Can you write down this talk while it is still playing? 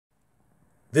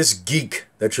This geek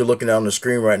that you're looking at on the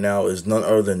screen right now is none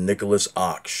other than Nicholas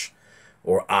Ox,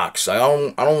 or Ox. I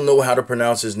don't know how to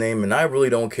pronounce his name, and I really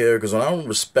don't care because when I don't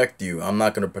respect you, I'm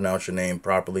not gonna pronounce your name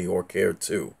properly or care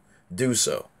to do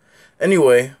so.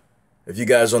 Anyway, if you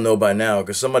guys don't know by now,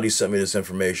 because somebody sent me this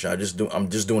information, I'm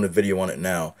just doing a video on it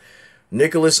now.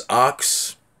 Nicholas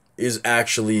Ox is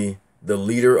actually the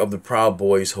leader of the Proud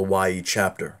Boys Hawaii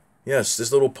chapter. Yes,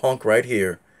 this little punk right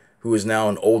here, who is now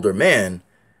an older man,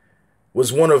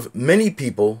 was one of many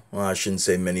people, well, I shouldn't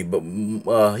say many, but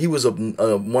he was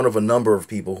one of a number of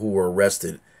people who were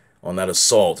arrested on that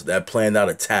assault, that planned out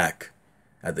attack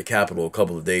at the Capitol a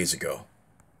couple of days ago.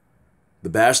 The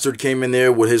bastard came in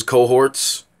there with his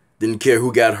cohorts, didn't care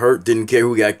who got hurt, didn't care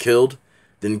who got killed,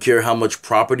 didn't care how much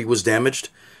property was damaged,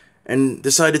 and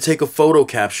decided to take a photo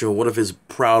capture of one of his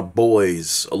Proud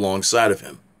Boys alongside of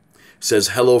him. Says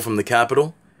hello from the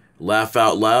Capitol, laugh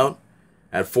out loud,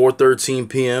 at 4:13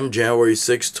 p.m. January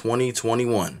 6,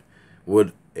 2021,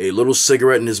 with a little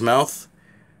cigarette in his mouth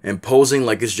and posing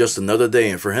like it's just another day,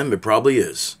 and for him it probably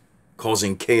is,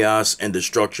 causing chaos and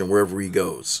destruction wherever he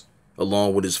goes,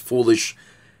 along with his foolish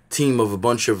team of a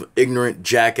bunch of ignorant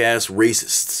jackass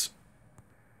racists.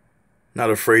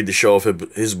 Not afraid to show off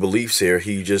his beliefs here.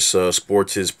 He just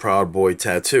sports his Proud Boy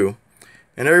tattoo,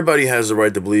 and everybody has the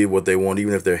right to believe what they want,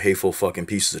 even if they're hateful fucking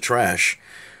pieces of trash.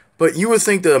 But you would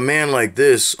think that a man like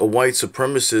this, a white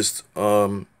supremacist,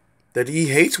 that he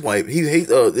hates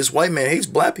this white man hates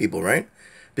black people, right?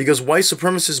 Because white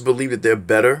supremacists believe that they're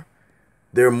better,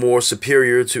 they're more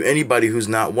superior to anybody who's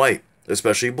not white,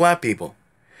 especially black people.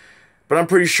 But I'm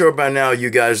pretty sure by now you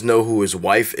guys know who his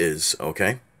wife is,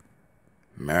 okay?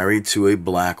 Married to a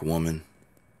black woman.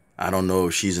 I don't know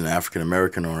if she's an African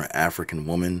American or an African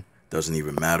woman, doesn't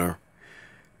even matter.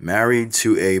 Married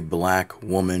to a black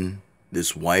woman.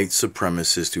 This white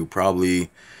supremacist who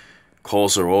probably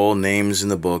calls her all names in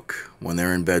the book when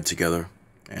they're in bed together,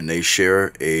 and they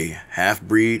share a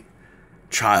half-breed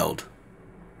child.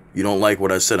 You don't like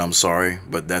what I said, I'm sorry,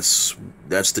 but that's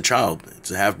the child.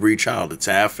 It's a half-breed child. It's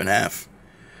half and half.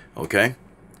 Okay?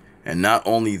 And not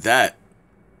only that,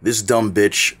 this dumb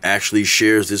bitch actually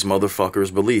shares this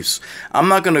motherfucker's beliefs. I'm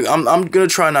gonna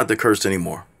try not to curse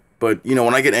anymore. But you know,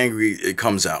 when I get angry, it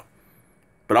comes out.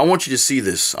 But I want you to see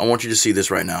this. I want you to see this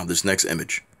right now, this next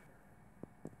image.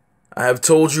 I have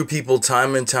told you people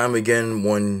time and time again,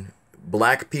 when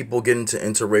black people get into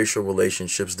interracial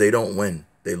relationships, they don't win.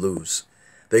 They lose.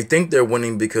 They think they're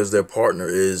winning because their partner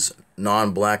is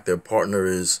non-black. Their partner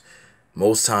is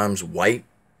most times white.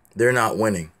 They're not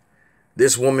winning.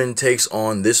 This woman takes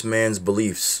on this man's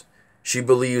beliefs. She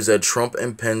believes that Trump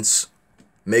and Pence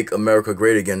make America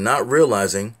great again, not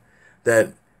realizing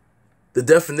that the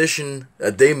definition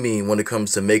that they mean when it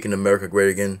comes to making America great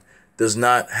again does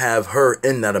not have her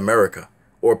in that America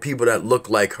or people that look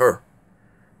like her.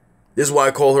 This is why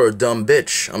I call her a dumb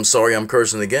bitch. I'm sorry I'm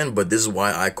cursing again, but this is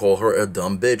why I call her a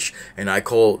dumb bitch. And I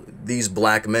call these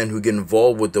black men who get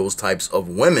involved with those types of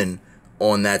women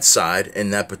on that side in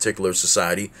that particular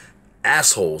society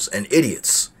assholes and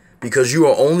idiots, because you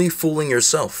are only fooling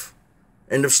yourself.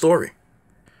 End of story.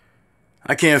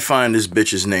 I can't find this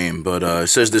bitch's name, but it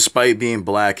says despite being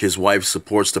black, his wife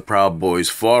supports the Proud Boys'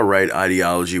 far-right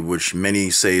ideology, which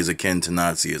many say is akin to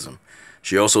Nazism.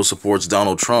 She also supports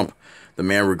Donald Trump, the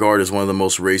man regarded as one of the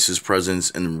most racist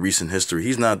presidents in recent history.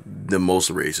 He's not the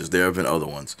most racist. There have been other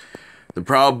ones. The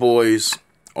Proud Boys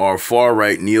are a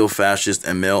far-right, neo-fascist,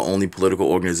 and male-only political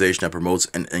organization that promotes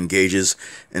and engages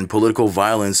in political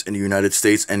violence in the United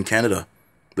States and Canada.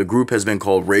 The group has been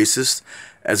called racist,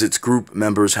 as its group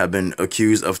members have been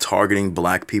accused of targeting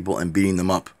black people and beating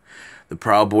them up. The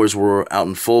Proud Boys were out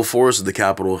in full force at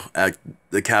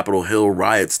the Capitol Hill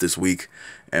riots this week,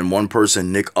 and one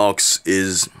person, Nick Ox,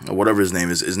 whatever his name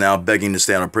is now begging to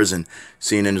stay out of prison.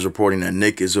 CNN is reporting that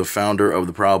Nick is a founder of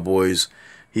the Proud Boys.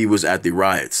 He was at the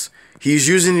riots. He's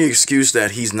using the excuse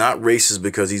that he's not racist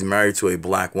because he's married to a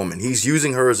black woman. He's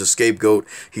using her as a scapegoat.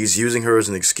 He's using her as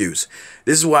an excuse.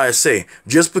 This is why I say,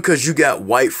 just because you got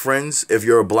white friends, if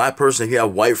you're a black person, if you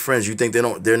have white friends, you think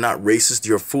they're not racist,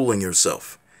 you're fooling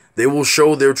yourself. They will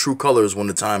show their true colors when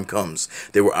the time comes.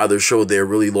 They will either show they're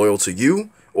really loyal to you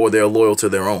or they're loyal to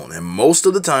their own. And most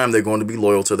of the time, they're going to be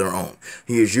loyal to their own.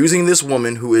 He is using this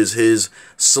woman who is his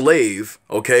slave,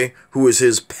 okay, who is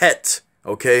his pet,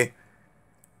 okay,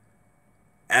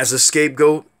 as a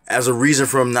scapegoat, as a reason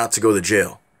for him not to go to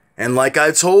jail. And like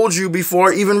I told you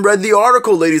before I even read the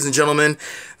article, ladies and gentlemen,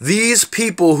 these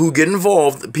people who get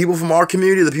involved, the people from our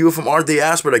community, the people from our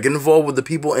diaspora that get involved with the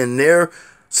people in their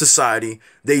society,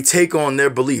 they take on their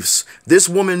beliefs. This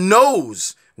woman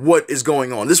knows what is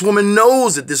going on. This woman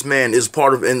knows that this man is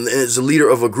part of and is a leader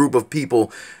of a group of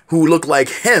people who look like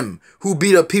him, who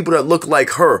beat up people that look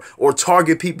like her, or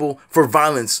target people for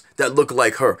violence that look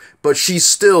like her. But she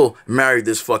still married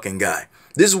this fucking guy.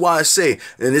 This is why I say,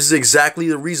 and this is exactly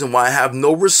the reason why I have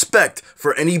no respect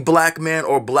for any black man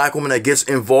or black woman that gets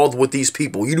involved with these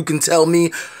people. You can tell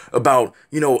me about,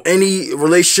 any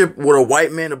relationship with a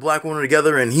white man and a black woman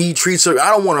together and he treats her. I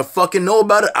don't want to fucking know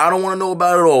about it. I don't want to know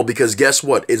about it at all, because guess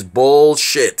what? It's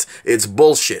bullshit. It's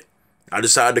bullshit. I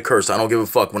decided to curse. I don't give a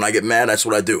fuck. When I get mad, that's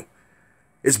what I do.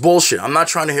 It's bullshit. I'm not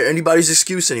trying to hear anybody's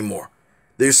excuse anymore.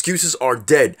 The excuses are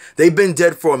dead. They've been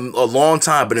dead for a long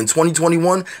time, but in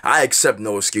 2021, I accept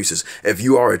no excuses. If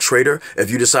you are a traitor, if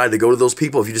you decide to go to those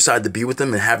people, if you decide to be with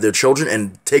them and have their children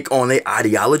and take on their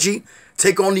ideology,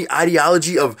 take on the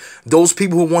ideology of those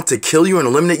people who want to kill you and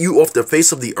eliminate you off the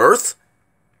face of the earth,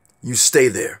 you stay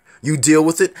there. You deal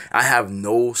with it. I have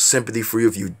no sympathy for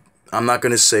you. I'm not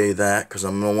going to say that because I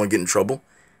don't want to get in trouble.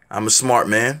 I'm a smart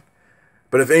man.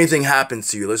 But if anything happens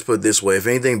to you, let's put it this way. If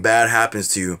anything bad happens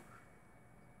to you,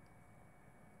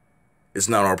 it's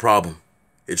not our problem.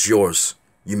 It's yours.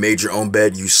 You made your own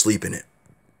bed. You sleep in it.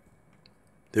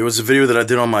 There was a video that I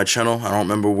did on my channel. I don't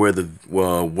remember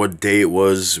what day it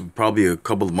was. Probably a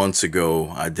couple of months ago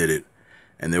I did it.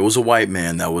 And there was a white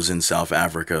man that was in South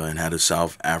Africa and had a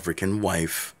South African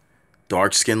wife,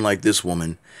 dark skin like this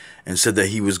woman, and said that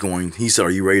he said, "Are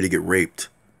you ready to get raped?"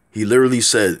 He literally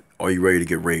said, "Are you ready to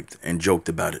get raped?" and joked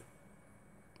about it.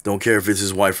 Don't care if it's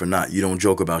his wife or not. You don't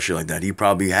joke about shit like that. He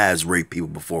probably has raped people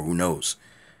before. Who knows?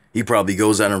 He probably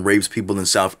goes out and rapes people in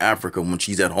South Africa when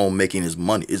she's at home making his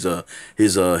money,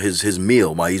 his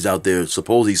meal, while he's out there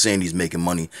supposedly saying he's making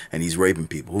money and he's raping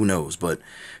people. Who knows? But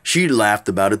she laughed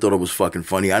about it, thought it was fucking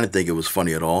funny. I didn't think it was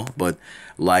funny at all. But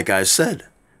like I said,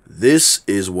 this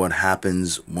is what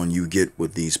happens when you get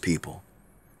with these people.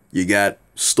 You got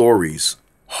stories,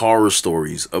 horror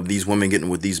stories of these women getting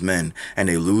with these men and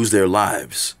they lose their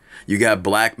lives. You got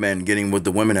black men getting with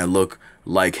the women that look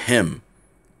like him,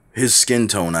 his skin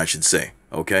tone, I should say,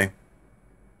 okay?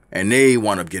 And they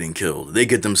wind up getting killed. They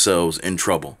get themselves in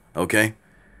trouble, okay?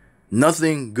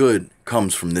 Nothing good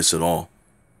comes from this at all.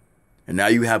 And now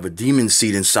you have a demon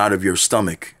seed inside of your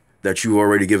stomach that you've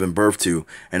already given birth to,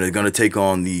 and are going to take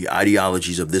on the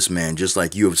ideologies of this man, just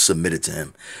like you have submitted to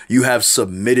him. You have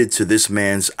submitted to this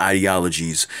man's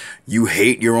ideologies. You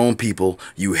hate your own people.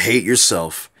 You hate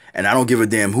yourself. And I don't give a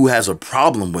damn who has a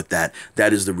problem with that.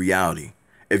 That is the reality.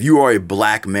 If you are a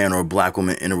black man or a black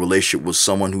woman in a relationship with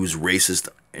someone who's racist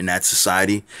in that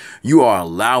society, you are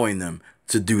allowing them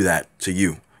to do that to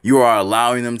you. You are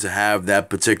allowing them to have that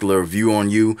particular view on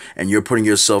you, and you're putting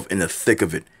yourself in the thick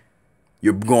of it.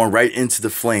 You're going right into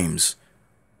the flames,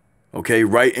 okay?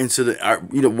 Right into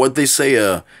the, what they say,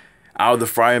 out of the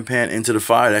frying pan into the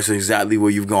fire. That's exactly where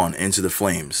you've gone, into the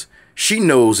flames. She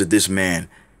knows that this man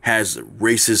has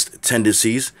racist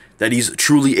tendencies, that he's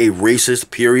truly a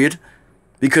racist, period.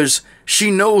 Because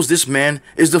she knows this man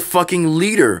is the fucking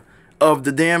leader of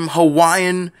the damn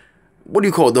Hawaiian,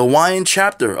 the Hawaiian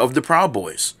chapter of the Proud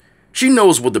Boys. She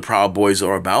knows what the Proud Boys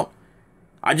are about.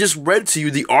 I just read to you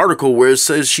the article where it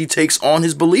says she takes on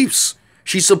his beliefs.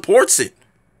 She supports it.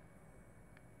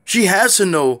 She has to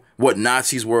know what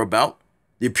Nazis were about.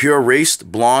 The pure race,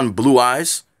 blonde, blue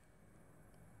eyes.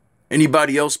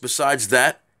 Anybody else besides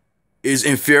that is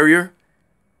inferior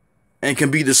and can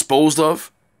be disposed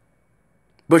of.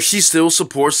 But she still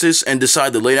supports this and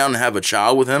decided to lay down and have a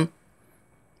child with him.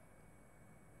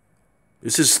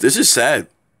 This is sad.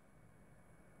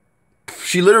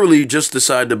 She literally just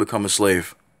decided to become a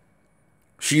slave.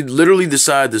 She literally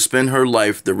decided to spend her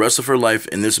life, the rest of her life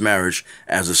in this marriage,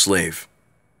 as a slave.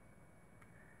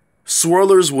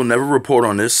 Swirlers will never report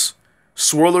on this.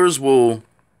 Swirlers will,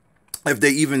 if they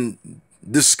even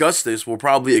discuss this, will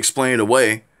probably explain it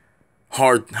away.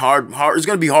 Hard. It's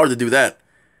going to be hard to do that.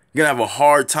 You're going to have a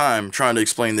hard time trying to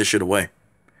explain this shit away.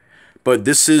 But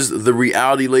this is the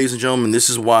reality, ladies and gentlemen. This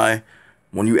is why,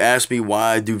 when you ask me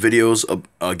why I do videos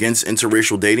against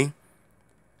interracial dating,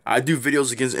 I do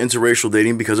videos against interracial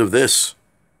dating because of this.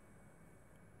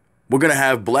 We're going to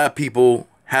have black people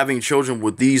having children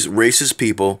with these racist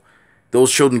people,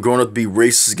 those children growing up to be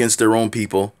racist against their own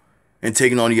people, and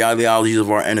taking on the ideologies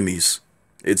of our enemies.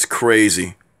 It's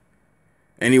crazy.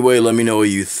 Anyway, let me know what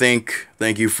you think.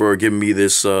 Thank you for giving me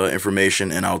this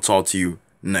information, and I'll talk to you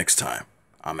next time.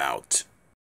 I'm out.